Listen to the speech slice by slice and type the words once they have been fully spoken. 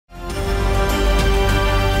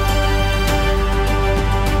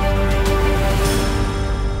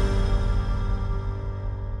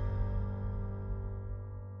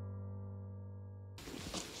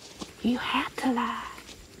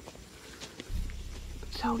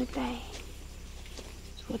So did they.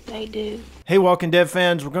 It's what they do. Hey, Walking Dead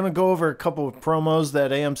fans, we're going to go over a couple of promos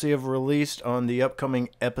that AMC have released on the upcoming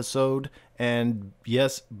episode. And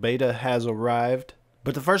yes, Beta has arrived.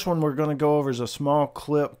 But the first one we're going to go over is a small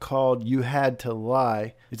clip called You Had to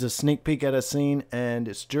Lie. It's a sneak peek at a scene, and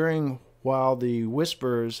it's during while the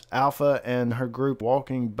Whisperers, Alpha and her group,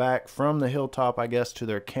 walking back from the hilltop, I guess, to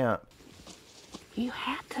their camp. You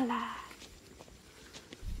had to lie.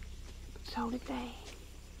 So did they.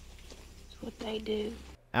 It's what they do.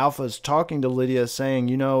 Alpha's talking to Lydia saying,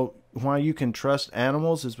 you know, why you can trust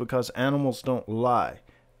animals is because animals don't lie.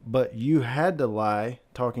 But you had to lie,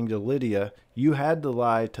 talking to Lydia, you had to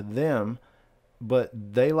lie to them, but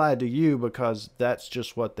they lied to you because that's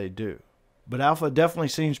just what they do. But Alpha definitely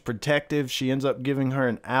seems protective. She ends up giving her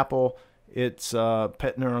an apple. It's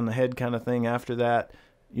petting her on the head kind of thing after that.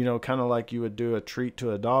 You know, kind of like you would do a treat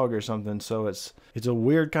to a dog or something. So it's a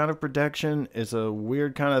weird kind of protection. It's a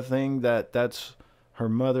weird kind of thing that's her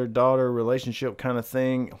mother-daughter relationship kind of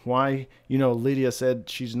thing. Why, you know, Lydia said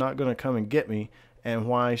she's not going to come and get me, and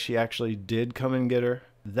why she actually did come and get her.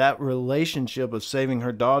 That relationship of saving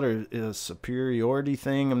her daughter is a superiority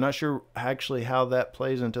thing. I'm not sure actually how that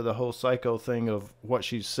plays into the whole psycho thing of what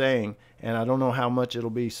she's saying, and I don't know how much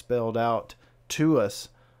it'll be spelled out to us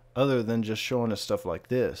other than just showing us stuff like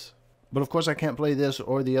this. But of course I can't play this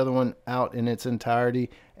or the other one out in its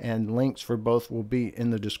entirety, and links for both will be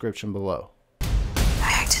in the description below.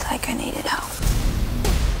 I acted like I needed help.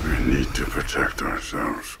 We need to protect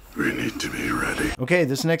ourselves. We need to be ready. Okay,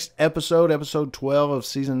 this next episode, episode 12 of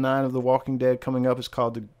season 9 of The Walking Dead coming up, is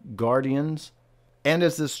called The Guardians. And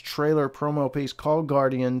as this trailer promo piece called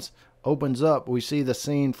Guardians opens up, we see the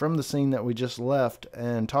scene from the scene that we just left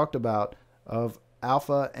and talked about of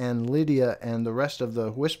Alpha and Lydia and the rest of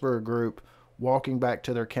the Whisperer group walking back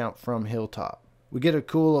to their camp from Hilltop. We get a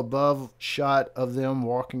cool above shot of them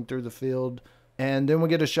walking through the field. And then we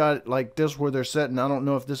get a shot like this where they're sitting. I don't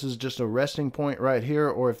know if this is just a resting point right here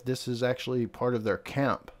or if this is actually part of their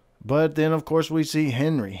camp. But then, of course, we see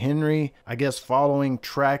Henry. Henry, I guess,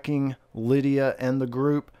 tracking Lydia and the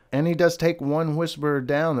group. And he does take one Whisperer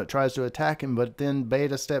down that tries to attack him. But then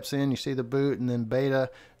Beta steps in. You see the boot. And then Beta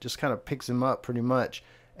just kind of picks him up pretty much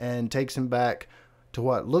and takes him back to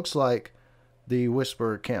what looks like the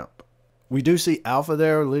Whisperer camp. We do see Alpha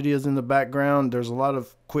there. Lydia's in the background. There's a lot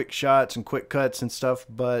of quick shots and quick cuts and stuff,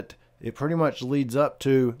 but it pretty much leads up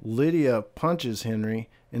to Lydia punches Henry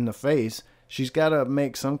in the face. She's got to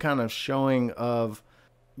make some kind of showing of,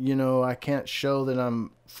 you know, I can't show that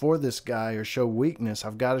I'm for this guy or show weakness.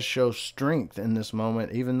 I've got to show strength in this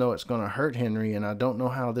moment, even though it's going to hurt Henry, and I don't know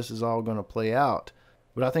how this is all going to play out.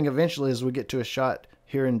 But I think eventually, as we get to a shot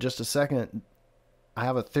here in just a second, I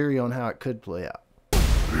have a theory on how it could play out.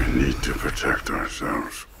 We need to protect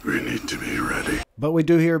ourselves. We need to be ready. But we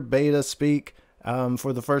do hear Beta speak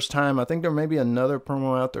for the first time. I think there may be another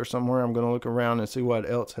promo out there somewhere. I'm going to look around and see what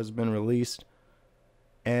else has been released.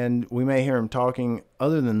 And we may hear him talking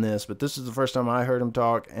other than this, but this is the first time I heard him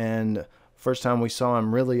talk and first time we saw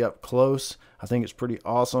him really up close. I think it's pretty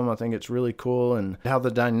awesome. I think it's really cool, and how the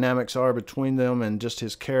dynamics are between them and just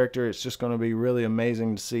his character. It's just going to be really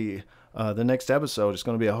amazing to see. The next episode is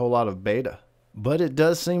going to be a whole lot of Beta. But it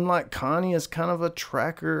does seem like Connie is kind of a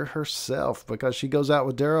tracker herself, because she goes out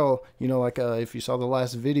with Daryl, you know, like if you saw the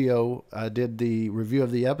last video, I did the review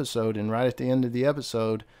of the episode, and right at the end of the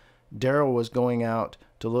episode, Daryl was going out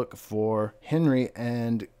to look for Henry,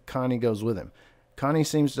 and Connie goes with him. Connie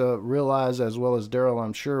seems to realize, as well as Daryl,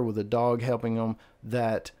 I'm sure, with the dog helping him,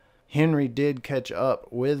 that Henry did catch up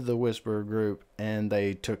with the Whisperer group, and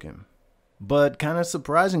they took him. But kind of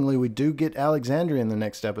surprisingly, we do get Alexandria in the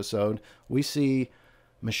next episode. We see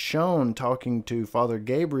Michonne talking to Father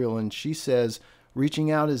Gabriel, and she says, reaching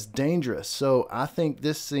out is dangerous. So I think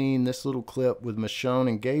this scene, this little clip with Michonne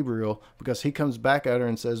and Gabriel, because he comes back at her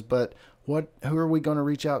and says, but who are we going to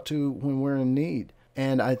reach out to when we're in need?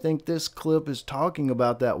 And I think this clip is talking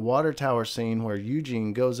about that water tower scene where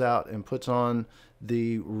Eugene goes out and puts on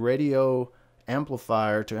the radio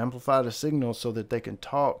amplifier to amplify the signal so that they can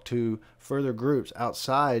talk to further groups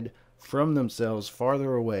outside from themselves,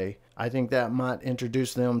 farther away. I think that might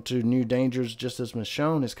introduce them to new dangers, just as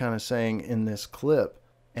Michonne is kind of saying in this clip.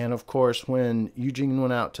 And of course, when Eugene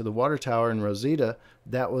went out to the water tower in Rosita,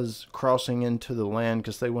 that was crossing into the land,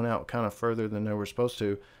 because they went out kind of further than they were supposed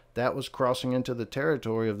to. That was crossing into the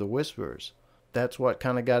territory of the Whisperers. That's what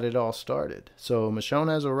kind of got it all started. So Michonne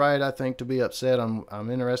has a right, I think, to be upset. I'm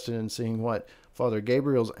interested in seeing what Father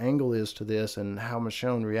Gabriel's angle is to this and how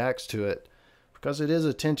Michonne reacts to it, because it is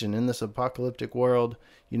a tension in this apocalyptic world.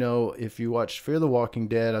 You know, if you watch Fear the Walking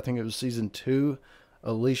Dead, I think it was season 2,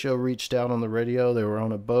 Alicia reached out on the radio. They were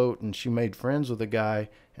on a boat, and she made friends with a guy,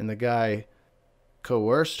 and the guy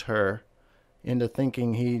coerced her into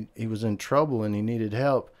thinking he was in trouble and he needed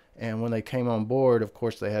help. And when they came on board, of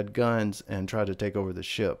course, they had guns and tried to take over the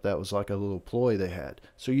ship. That was like a little ploy they had.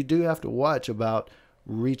 So you do have to watch about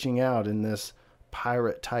reaching out in this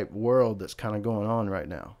pirate type world that's kind of going on right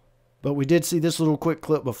now. But we did see this little quick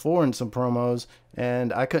clip before in some promos,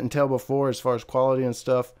 and I couldn't tell before as far as quality and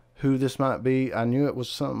stuff who this might be. I knew it was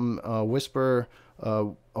something, a whisperer,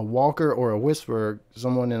 a walker or a whisperer,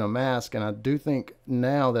 someone in a mask, and I do think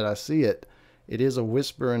now that I see it, it is a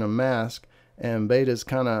whisperer in a mask, and Beta's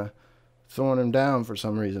kind of throwing him down for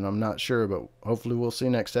some reason. I'm not sure, but hopefully we'll see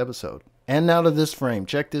next episode. And now to this frame.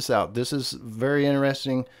 Check this out. This is very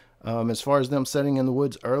interesting. As far as them setting in the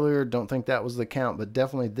woods earlier, don't think that was the camp, but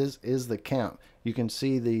definitely this is the camp. You can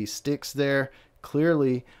see the sticks there.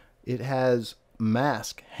 Clearly, it has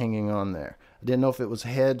mask hanging on there. I didn't know if it was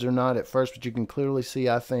heads or not at first, but you can clearly see,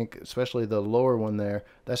 I think, especially the lower one there,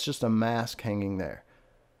 that's just a mask hanging there.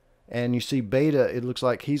 And you see Beta, it looks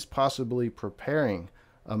like he's possibly preparing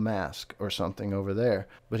a mask or something over there.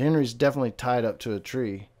 But Henry's definitely tied up to a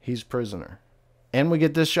tree. He's prisoner. And we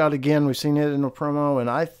get this shot again. We've seen it in a promo, and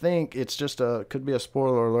I think it's just could be a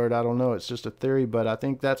spoiler alert. I don't know. It's just a theory, but I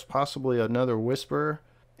think that's possibly another whisperer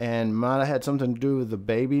and might have had something to do with the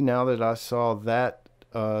baby now that I saw that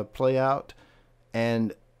play out.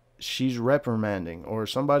 And she's reprimanding, or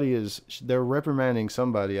they're reprimanding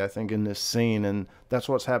somebody, I think, in this scene, and that's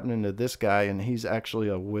what's happening to this guy, and he's actually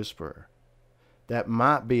a whisperer. That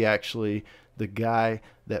might be actually the guy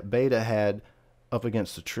that Beta had up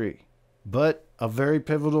against the tree. But a very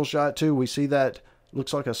pivotal shot too. We see that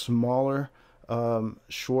looks like a smaller,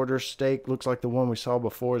 shorter stake. Looks like the one we saw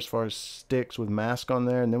before as far as sticks with mask on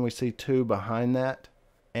there. And then we see two behind that.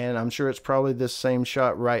 And I'm sure it's probably this same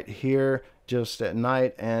shot right here, just at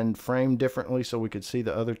night and framed differently so we could see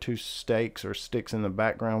the other two stakes or sticks in the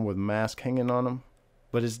background with mask hanging on them.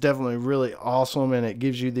 But it's definitely really awesome, and it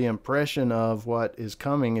gives you the impression of what is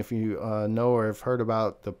coming if you know or have heard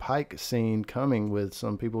about the pike scene coming with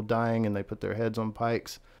some people dying and they put their heads on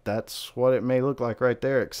pikes. That's what it may look like right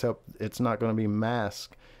there, except it's not going to be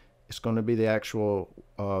masked. It's going to be the actual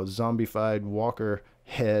zombified walker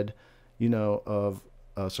head, you know, of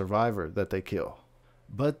a survivor that they kill.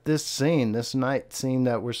 But this scene, this night scene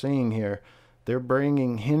that we're seeing here, they're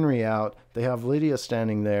bringing Henry out. They have Lydia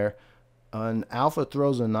standing there. And Alpha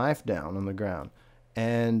throws a knife down on the ground,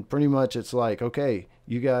 and pretty much it's like, okay,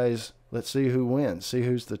 you guys, let's see who wins, see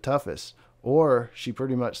who's the toughest. Or she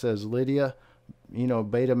pretty much says, Lydia, you know,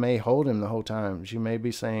 Beta may hold him the whole time. She may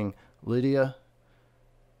be saying, Lydia,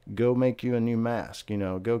 go make you a new mask, you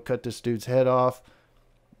know, go cut this dude's head off.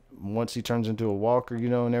 Once he turns into a walker, you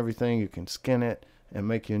know, and everything, you can skin it and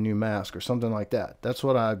make you a new mask or something like that. That's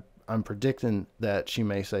what I'm predicting, that she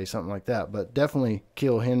may say something like that, but definitely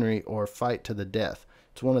kill Henry or fight to the death.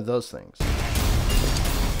 It's one of those things.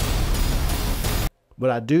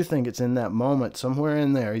 But I do think it's in that moment, somewhere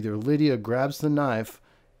in there, either Lydia grabs the knife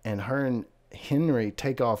and her and Henry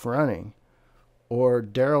take off running, or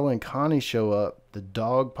Daryl and Connie show up. The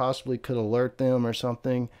dog possibly could alert them or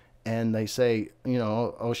something, and they say, you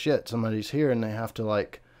know, oh shit, somebody's here, and they have to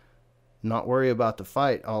like not worry about the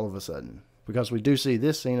fight all of a sudden. Because we do see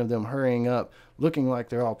this scene of them hurrying up, looking like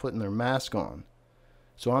they're all putting their mask on.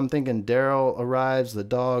 So I'm thinking Daryl arrives, the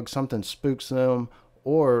dog, something spooks them,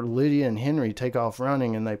 or Lydia and Henry take off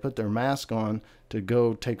running and they put their mask on to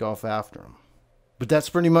go take off after them. But that's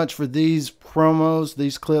pretty much for these promos,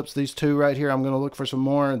 these clips, these two right here. I'm going to look for some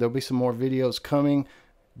more. There'll be some more videos coming.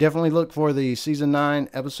 Definitely look for the Season 9,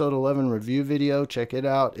 Episode 11 review video. Check it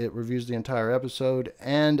out. It reviews the entire episode.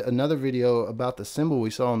 And another video about the symbol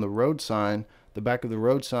we saw on the road sign, the back of the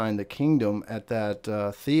road sign, the Kingdom, at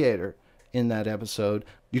that theater in that episode.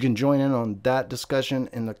 You can join in on that discussion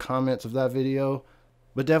in the comments of that video.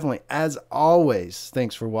 But definitely, as always,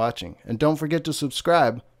 thanks for watching. And don't forget to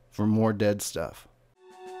subscribe for more dead stuff.